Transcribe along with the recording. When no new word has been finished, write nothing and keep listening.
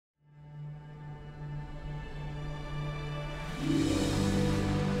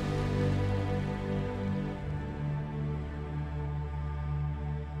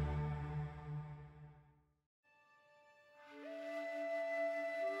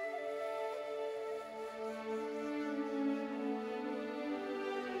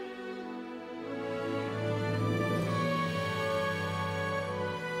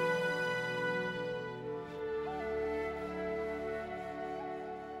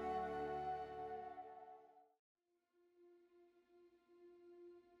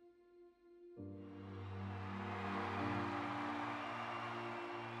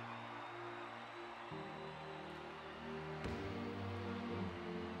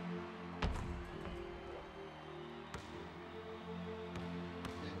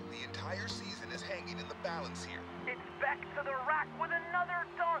The entire season is hanging in the balance here. It's Beck to the rack with another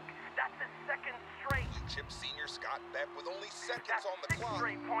dunk. That's his second straight. Blue chip senior Scott Beck with only seconds That's on the 6 clock.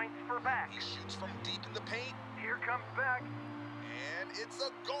 straight points for Beck. He shoots from deep in the paint. Here comes Beck. And it's a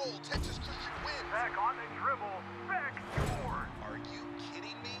goal. Texas Christian wins. Beck on the dribble. Beck scores. Are you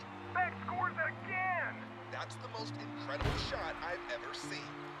kidding me? Beck scores again. That's the most incredible shot I've ever seen.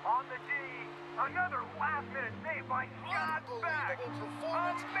 On the D, another last-minute save by Scott Beck.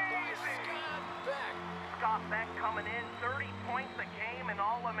 Performance Amazing. by Scott Beck. Scott Beck coming in, 30 points a game, an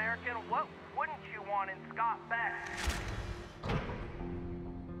All-American. What wouldn't you want in Scott Beck?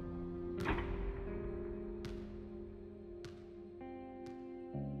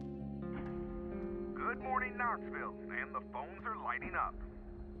 Good morning, Knoxville, and the phones are lighting up.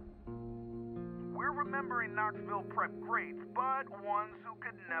 We're remembering Knoxville prep greats, but ones who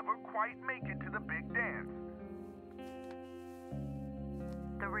could never quite make it to the big dance.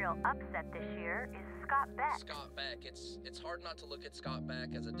 The real upset this year is Scott Beck. Scott Beck. It's hard not to look at Scott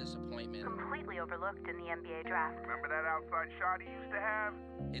Beck as a disappointment. Completely overlooked in the NBA draft. Remember that outside shot he used to have?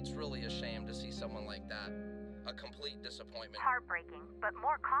 It's really a shame to see someone like that. A complete disappointment. Heartbreaking, but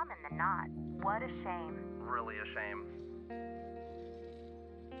more common than not. What a shame. Really a shame.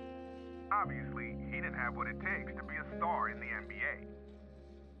 Obviously, he didn't have what it takes to be a star in the NBA.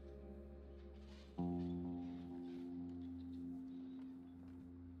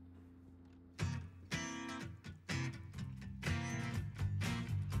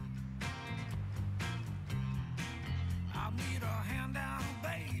 I need a handout,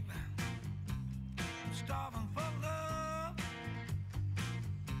 baby. I'm starving for love.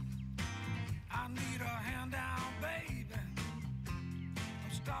 I need a handout, baby.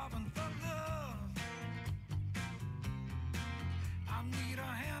 I'm starving for love. I need a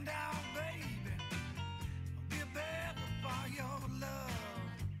handout, baby. I'll be a beggar for your love.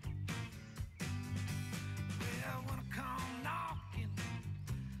 Well, when I come knocking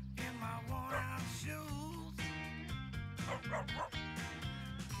in my worn-out shoes.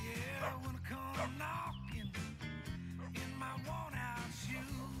 Yeah, when I come knocking in my worn-out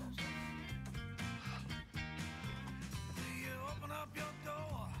shoes. Will you open up your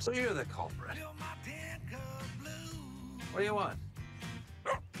door? So you're the culprit. Fill my tin cup blue. What do you want?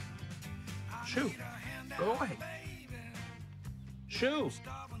 I Shoo. need a handout, Go away. baby. Shoo.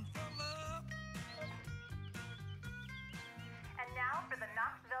 Starving for love. And now for the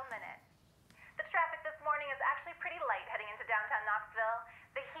Knoxville Minute. The traffic this morning is actually pretty light heading into downtown Knoxville.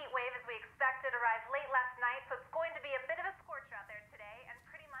 The heat wave, as we expected, arrived late last night, so it's going to be a bit of a scorcher out there today and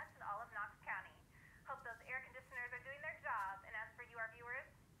pretty much in all of Knox County. Hope those air conditioners are doing their job, and as for you, our viewers,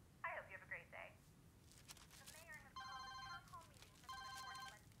 I hope you have a great day. The mayor has called a town hall meeting for some important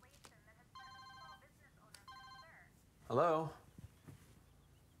legislation that has been a small business owner's concern. Hello?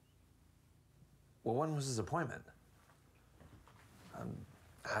 Well, when was his appointment?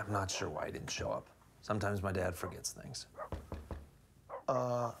 I'm not sure why he didn't show up. Sometimes my dad forgets things.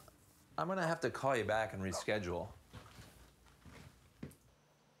 I'm gonna have to call you back and reschedule.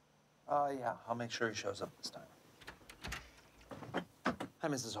 Yeah, I'll make sure he shows up this time. Hi,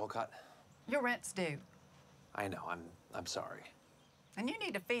 Mrs. Holcott. Your rent's due, I know, I'm sorry. and you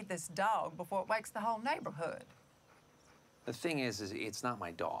need to feed this dog before it wakes the whole neighborhood. The thing is it's not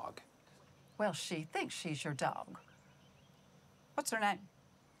my dog. Well, she thinks she's your dog. What's her name?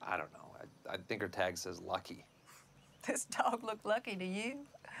 I don't know. I think her tag says Lucky. This dog look lucky to you?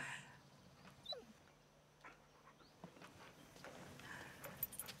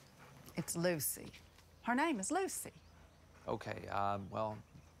 It's Lucy. Her name is Lucy. Okay, well,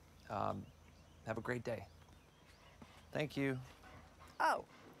 have a great day. Thank you. Oh,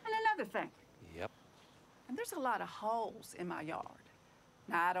 and another thing. Yep. And there's a lot of holes in my yard.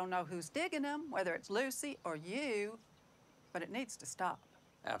 Now, I don't know who's digging them, whether it's Lucy or you, but it needs to stop.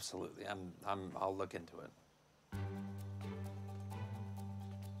 Absolutely. I'll look into it.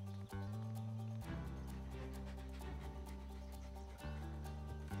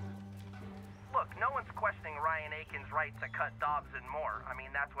 Look, no one's questioning Ryan Aiken's right to cut Dobbs and Moore. I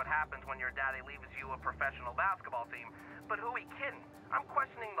mean, that's what happens when your daddy leaves you a professional basketball team. But who he kidding? I'm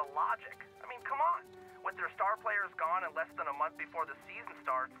questioning the logic. I mean, come on. With their star players gone in less than a month before the season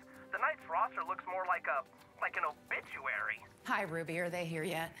starts, the Knights roster looks more like an obituary. Hi, Ruby. Are they here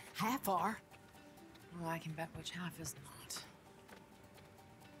yet? Half are. Well, I can bet which half is not.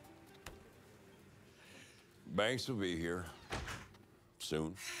 Banks will be here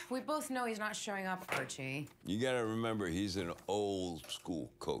soon. We both know he's not showing up, Archie. You gotta remember, he's an old school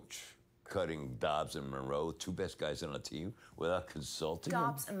coach. cutting Dobbs and Monroe, two best guys on the team, without consulting them?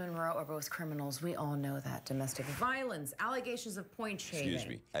 Dobbs and Monroe are both criminals. We all know that. Domestic violence, allegations of point shaving. Excuse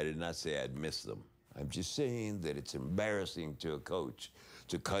me. I did not say I'd miss them. I'm just saying that it's embarrassing to a coach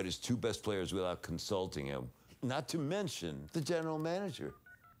to cut his two best players without consulting him, not to mention the general manager.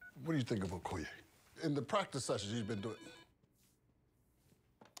 What do you think of Okoye? In the practice sessions he's been doing.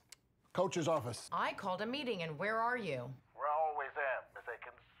 Coach's office. I called a meeting, and where are you? We're always at, Miss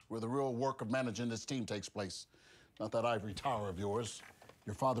Akins. Where the real work of managing this team takes place. Not that ivory tower of yours.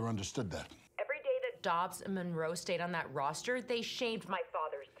 Your father understood that. Every day that Dobbs and Monroe stayed on that roster, they shamed my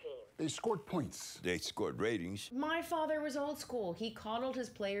father's team. They scored points. They scored ratings. My father was old school. He coddled his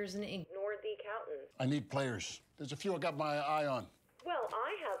players and ignored the accountants. I need players. There's a few I got my eye on. Well,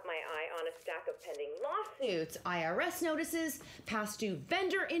 I have my eye on a stack of pending lawsuits, IRS notices, past due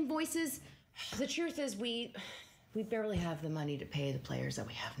vendor invoices. The truth is, we barely have the money to pay the players that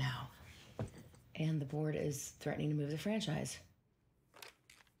we have now. And the board is threatening to move the franchise.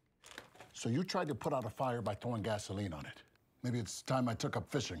 So you tried to put out a fire by throwing gasoline on it. Maybe it's time I took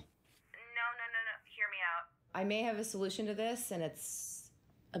up fishing. No. Hear me out. I may have a solution to this, and it's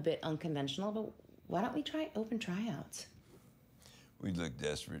a bit unconventional, but why don't we try open tryouts? We look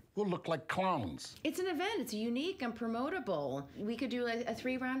desperate. We'll look like clowns. It's an event. It's unique and promotable. We could do a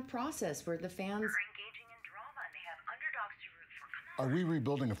 3-round process where the fans... They're engaging in drama and they have underdogs to root for. Come on. Are we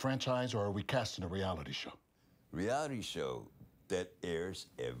rebuilding a franchise or are we casting a reality show? Reality show that airs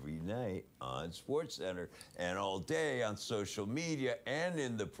every night on SportsCenter and all day on social media and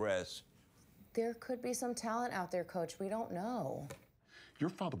in the press. There could be some talent out there, Coach. We don't know.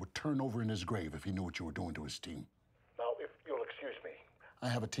 Your father would turn over in his grave if he knew what you were doing to his team. Now, if you'll excuse me. I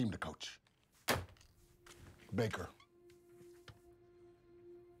have a team to coach. Baker.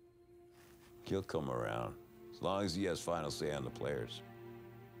 He'll come around, as long as he has final say on the players.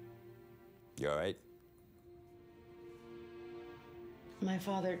 You all right? My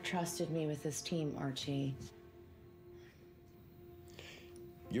father trusted me with this team, Archie.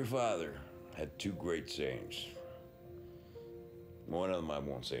 Your father had two great sayings. One of them I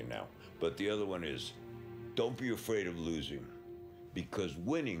won't say now, but the other one is, don't be afraid of losing, because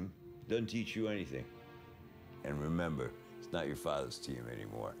winning doesn't teach you anything. And remember, it's not your father's team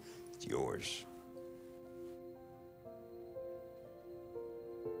anymore, it's yours.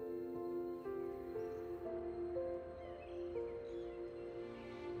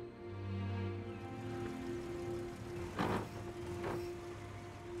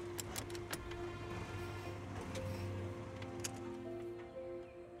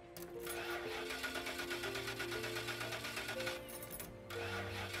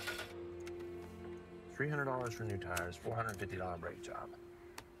 $300 for new tires, $450 brake job.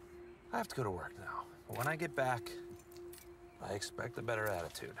 I have to go to work now. But when I get back, I expect a better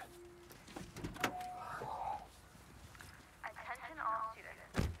attitude. Attention all students.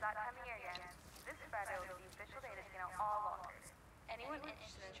 It's that time of year again. This Friday will be the official day to scan out all lockers. Anyone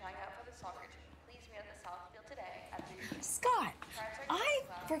interested in trying out for the soccer team, please meet at the South Field today at the... Scott, I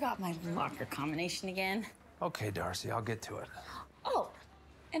forgot my locker combination again. Okay, Darcy, I'll get to it. Oh,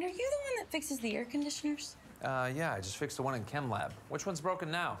 and are you the one that fixes the air conditioners? Yeah, I just fixed the one in Chem Lab. Which one's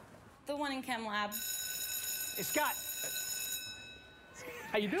broken now? The one in Chem Lab. Hey, Scott.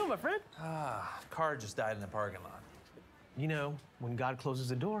 How you doing, my friend? Car just died in the parking lot. You know, when God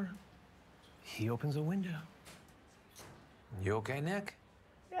closes a door, he opens a window. You okay, Nick?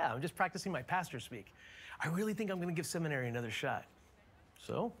 Yeah, I'm just practicing my pastor speak. I really think I'm gonna give seminary another shot.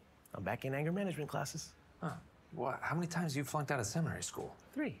 So, I'm back in anger management classes. Huh. What? How many times have you flunked out of seminary school?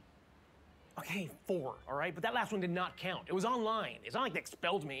 3. Okay, 4, all right? But that last one did not count. It was online. It's not like they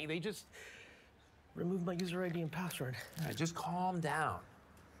expelled me. They just removed my user ID and password. All right, just calm down.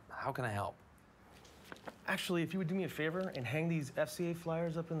 How can I help? Actually, if you would do me a favor and hang these FCA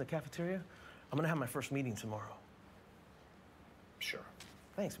flyers up in the cafeteria, I'm gonna have my first meeting tomorrow. Sure.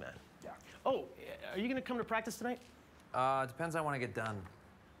 Thanks, man. Yeah. Oh, are you gonna come to practice tonight? Depends on when I get done.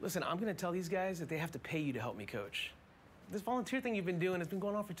 Listen, I'm gonna tell these guys that they have to pay you to help me coach. This volunteer thing you've been doing has been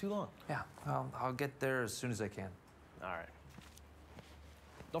going on for too long. Yeah, well, I'll get there as soon as I can. All right.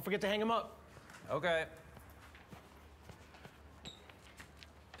 Don't forget to hang them up. Okay.